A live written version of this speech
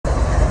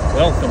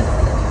Welcome.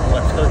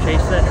 Let's go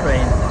chase that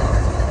train.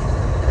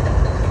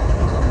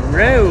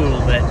 Roll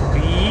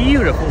that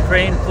beautiful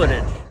train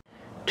footage.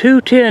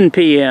 2:10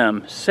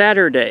 p.m.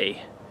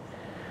 Saturday,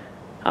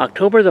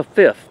 October the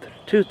 5th,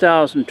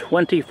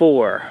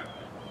 2024.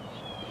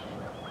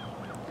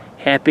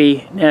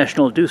 Happy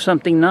National Do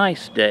Something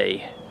Nice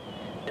Day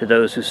to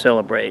those who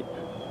celebrate.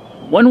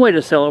 One way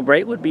to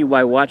celebrate would be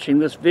by watching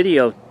this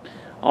video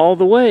all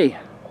the way.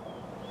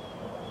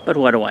 But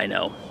what do I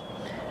know?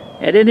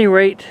 At any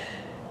rate,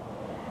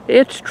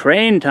 it's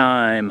train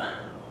time.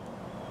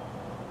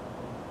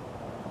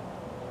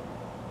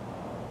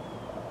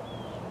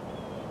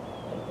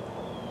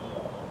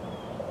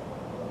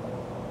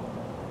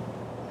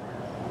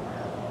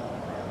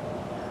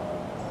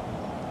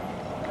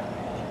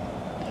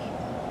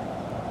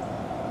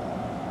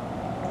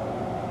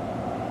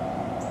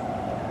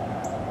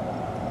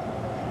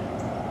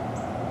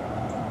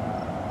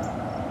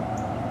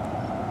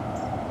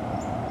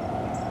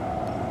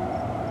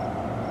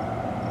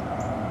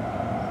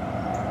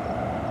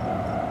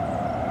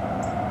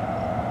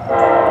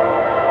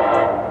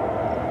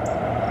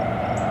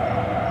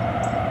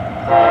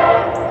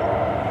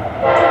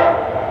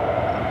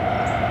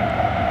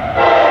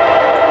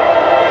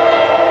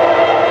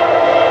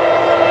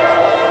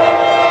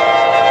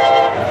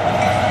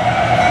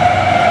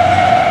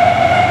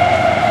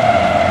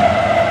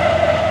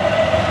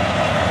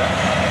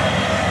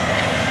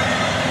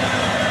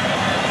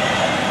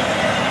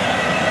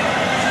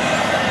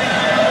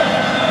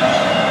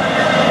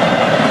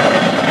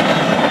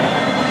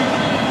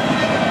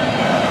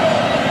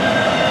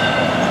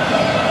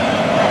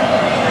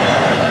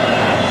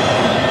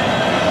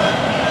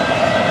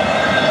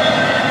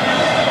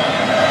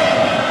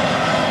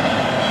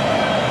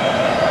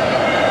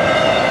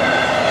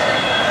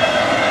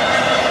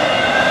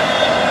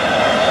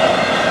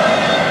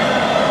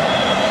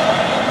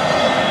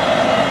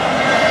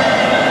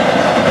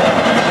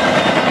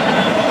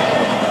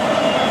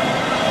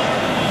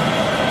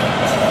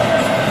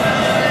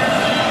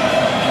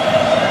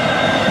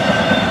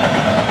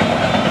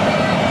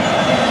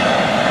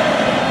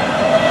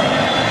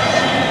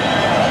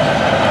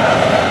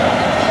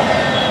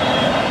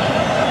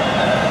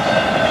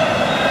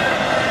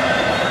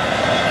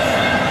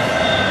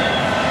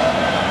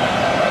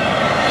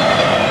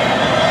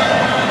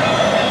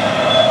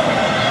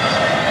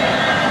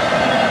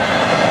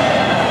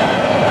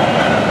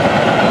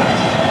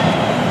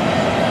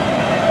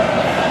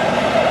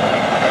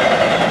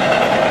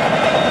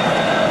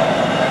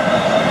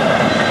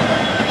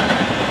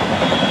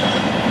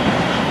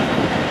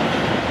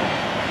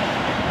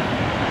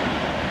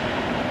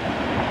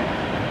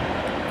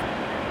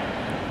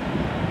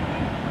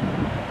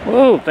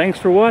 Whoa, thanks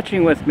for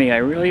watching with me. I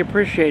really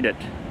appreciate it.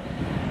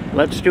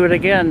 Let's do it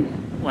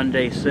again one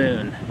day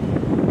soon.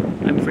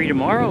 I'm free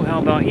tomorrow. How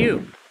about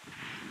you?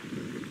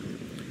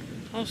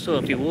 Also,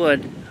 if you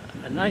would,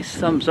 a nice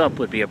thumbs up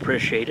would be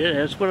appreciated,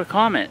 as would a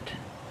comment.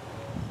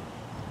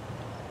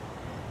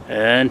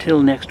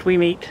 Until next we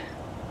meet.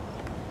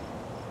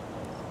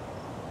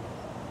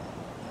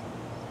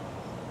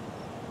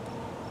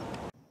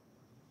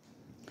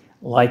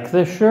 Like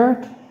this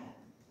shirt?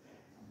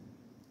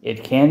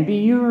 It can be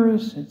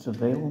yours. It's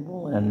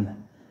available in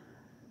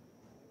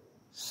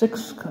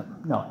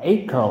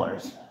 8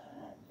 colors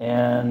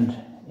and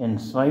in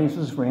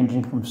sizes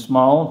ranging from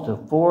small to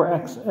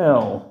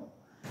 4XL.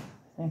 I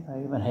think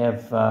I even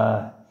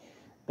have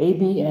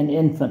baby and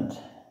infant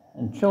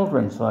and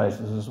children's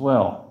sizes as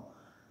well.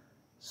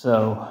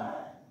 So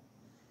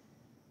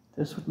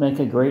this would make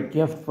a great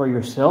gift for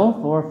yourself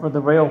or for the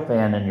rail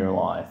fan in your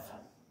life.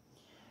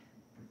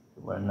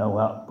 You want to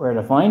know where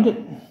to find it?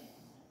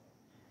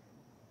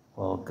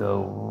 Well,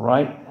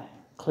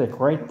 click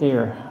right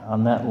there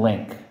on that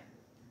link,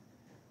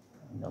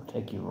 and it'll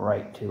take you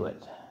right to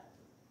it.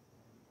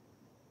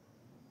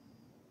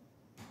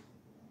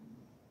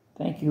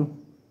 Thank you.